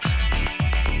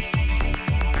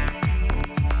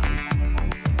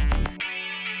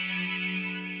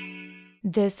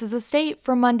This is a State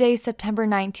for Monday, September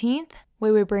 19th,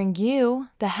 where we bring you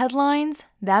the headlines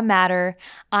that matter.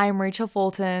 I'm Rachel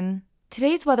Fulton.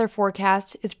 Today's weather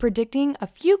forecast is predicting a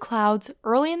few clouds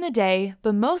early in the day,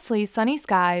 but mostly sunny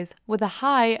skies with a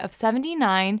high of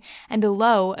 79 and a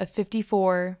low of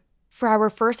 54. For our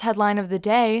first headline of the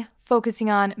day, focusing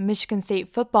on Michigan State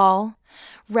football,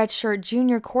 redshirt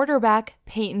junior quarterback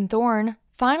Peyton Thorne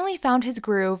finally found his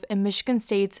groove in Michigan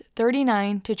State's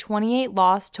 39-28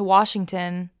 loss to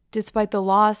Washington. Despite the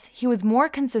loss, he was more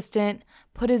consistent,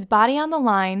 put his body on the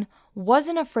line,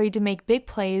 wasn't afraid to make big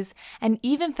plays, and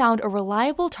even found a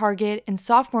reliable target in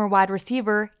sophomore wide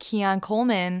receiver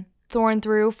Coleman. Thorne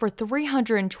threw for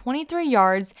 323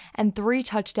 yards and 3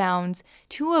 touchdowns,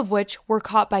 2 of which were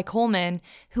caught by Coleman,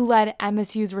 who led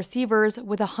MSU's receivers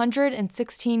with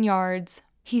 116 yards.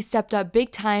 He stepped up big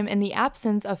time in the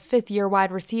absence of fifth-year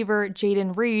wide receiver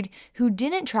Jaden Reed, who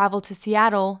didn't travel to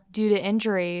Seattle due to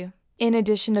injury. In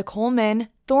addition to Coleman,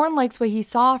 Thorne likes what he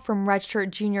saw from redshirt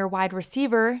junior wide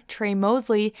receiver Trey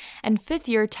Mosley and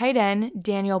fifth-year tight end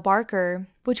Daniel Barker.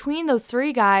 Between those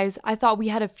 3 guys, I thought we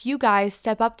had a few guys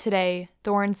step up today,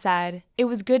 Thorne said. It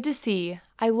was good to see.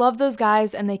 I love those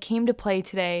guys and they came to play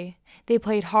today. They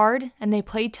played hard and they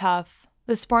played tough.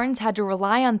 The Spartans had to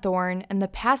rely on Thorne in the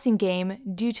passing game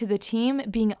due to the team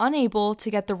being unable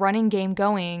to get the running game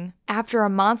going. After a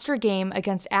monster game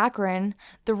against Akron,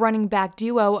 the running back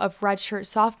duo of redshirt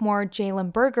sophomore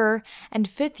Jalen Berger and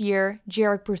fifth-year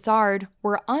Jarek Broussard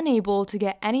were unable to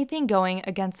get anything going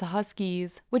against the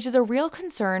Huskies, which is a real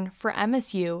concern for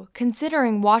MSU,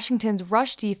 considering Washington's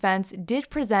rush defense did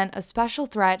present a special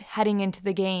threat heading into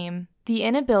the game. The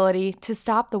inability to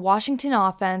stop the Washington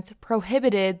offense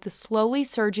prohibited the slowly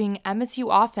surging MSU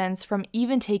offense from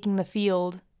even taking the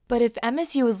field. But if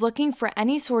MSU is looking for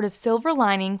any sort of silver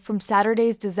lining from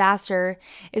Saturday's disaster,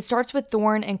 it starts with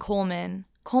Thorne and Coleman.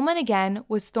 Coleman again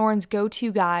was Thorne's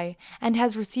go-to guy and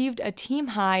has received a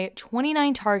team-high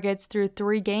 29 targets through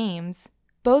 3 games.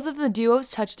 Both of the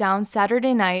duo's touchdowns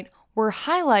Saturday night were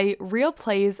highlight real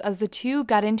plays as the two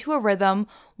got into a rhythm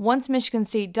once Michigan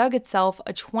State dug itself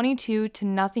a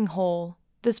 22-0 hole.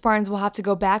 The Spartans will have to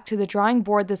go back to the drawing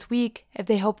board this week if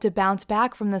they hope to bounce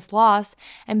back from this loss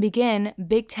and begin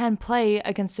Big Ten play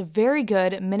against a very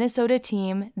good Minnesota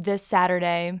team this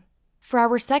Saturday. For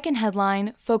our second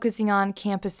headline, focusing on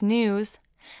campus news,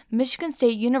 Michigan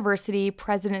State University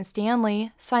President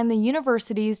Stanley signed the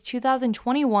university's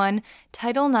 2021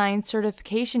 Title IX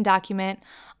certification document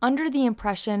under the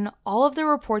impression all of the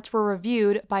reports were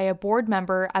reviewed by a board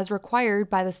member as required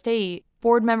by the state.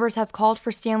 Board members have called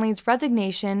for Stanley's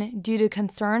resignation due to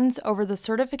concerns over the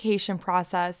certification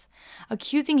process,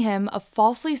 accusing him of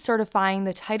falsely certifying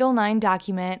the Title IX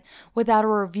document without a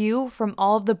review from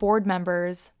all of the board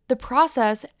members. The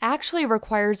process actually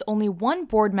requires only one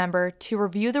board member to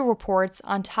review the reports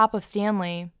on top of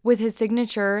Stanley. With his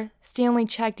signature, Stanley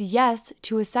checked yes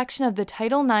to a section of the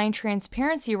Title IX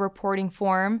transparency reporting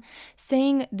form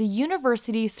saying the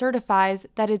university certifies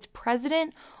that its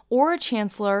president or a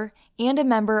chancellor and a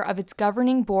member of its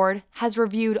governing board has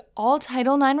reviewed all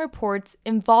Title IX reports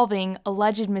involving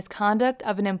alleged misconduct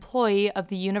of an employee of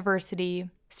the university.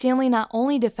 Stanley not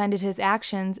only defended his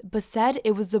actions, but said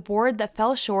it was the board that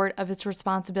fell short of its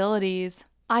responsibilities.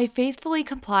 I faithfully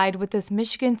complied with this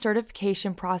Michigan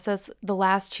certification process the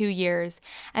last 2 years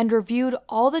and reviewed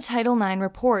all the Title IX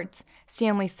reports,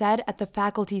 Stanley said at the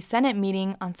Faculty Senate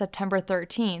meeting on September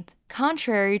 13th.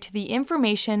 Contrary to the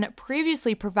information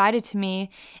previously provided to me,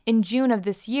 in June of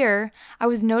this year, I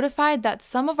was notified that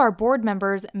some of our board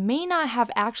members may not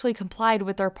have actually complied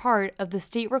with their part of the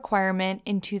state requirement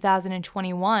in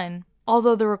 2021.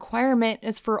 Although the requirement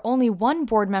is for only one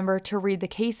board member to read the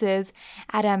cases,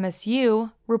 at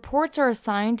MSU, reports are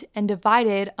assigned and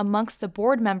divided amongst the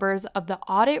board members of the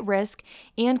Audit, Risk,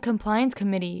 and Compliance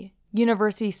Committee.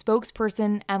 University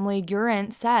spokesperson Emily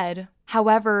Gurant said.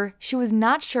 However, she was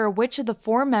not sure which of the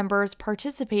 4 members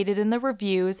participated in the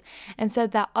reviews and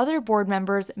said that other board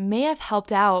members may have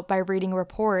helped out by reading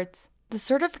reports. The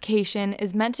certification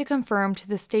is meant to confirm to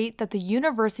the state that the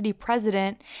university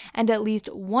president and at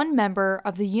least one member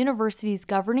of the university's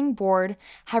governing board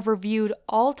have reviewed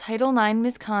all Title IX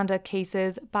misconduct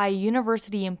cases by a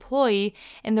university employee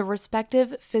in the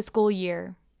respective fiscal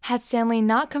year. Had Stanley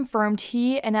not confirmed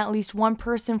he and at least one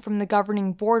person from the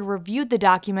governing board reviewed the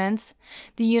documents,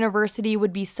 the university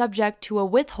would be subject to a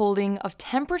withholding of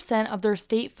 10% of their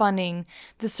state funding,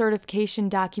 the certification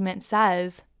document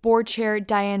says. Board Chair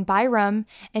Diane Byram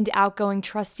and outgoing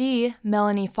trustee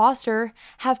Melanie Foster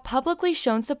have publicly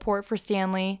shown support for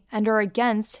Stanley and are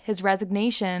against his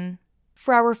resignation.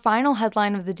 For our final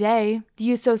headline of the day,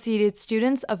 the Associated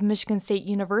Students of Michigan State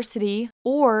University,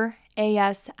 or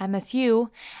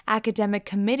ASMSU Academic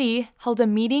Committee, held a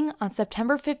meeting on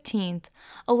September 15th,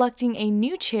 electing a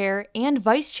new chair and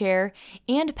vice chair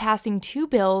and passing 2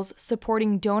 bills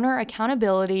supporting donor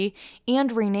accountability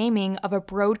and renaming of a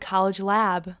Broad College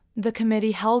lab. The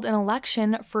committee held an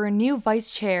election for a new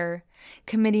vice chair.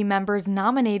 Committee members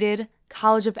nominated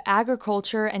College of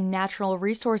Agriculture and Natural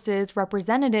Resources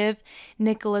Representative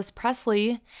Nicholas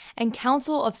Presley and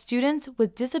Council of Students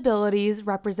with Disabilities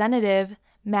Representative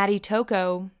Maddie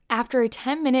Tocco. After a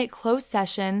 10-minute closed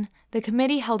session, the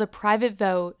committee held a private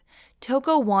vote.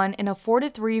 Tocco won in a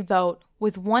 4-3 vote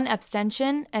with 1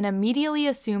 abstention and immediately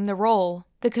assumed the role.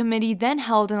 The committee then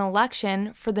held an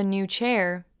election for the new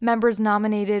chair. Members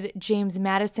nominated James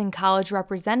Madison College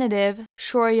Representative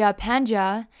Shoria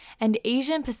Panja and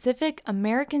Asian Pacific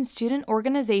American Student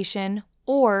Organization,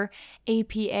 or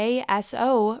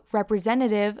APASO,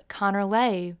 Representative Connor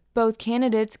Lay. Both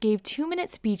candidates gave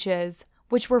 2-minute speeches,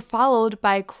 which were followed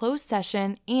by a closed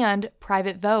session and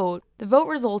private vote. The vote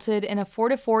resulted in a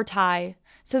 4-4 tie,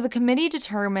 so the committee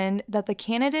determined that the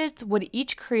candidates would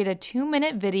each create a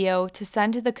 2-minute video to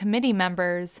send to the committee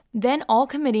members. Then all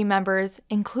committee members,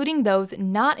 including those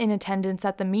not in attendance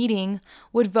at the meeting,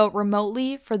 would vote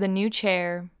remotely for the new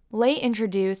chair. Lay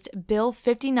introduced Bill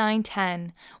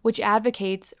 5910, which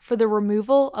advocates for the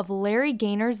removal of Larry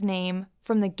Gaynor's name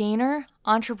from the Gaynor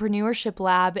Entrepreneurship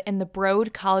Lab in the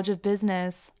Broad College of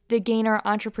Business. The Gaynor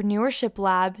Entrepreneurship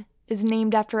Lab is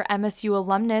named after MSU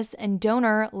alumnus and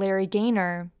donor Larry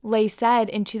Gaynor. Lay said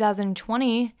in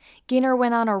 2020, Gaynor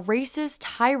went on a racist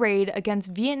tirade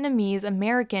against Vietnamese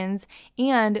Americans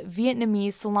and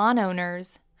Vietnamese salon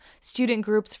owners. Student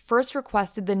groups first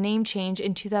requested the name change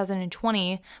in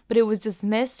 2020, but it was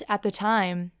dismissed at the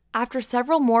time. After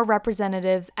several more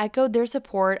representatives echoed their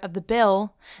support of the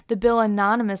bill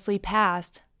anonymously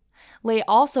passed. Lay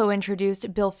also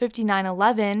introduced Bill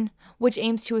 5911, which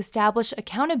aims to establish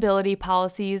accountability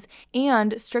policies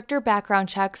and stricter background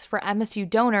checks for MSU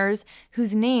donors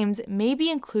whose names may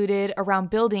be included around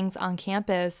buildings on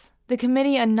campus. The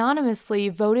committee anonymously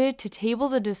voted to table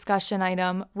the discussion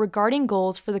item regarding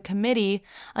goals for the committee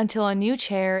until a new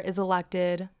chair is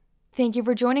elected. Thank you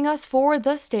for joining us for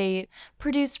The State,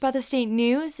 produced by the State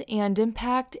News and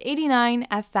Impact 89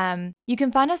 FM. You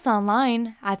can find us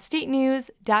online at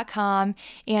statenews.com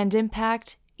and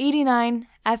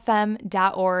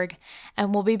impact89fm.org,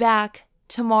 and we'll be back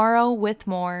tomorrow with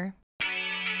more.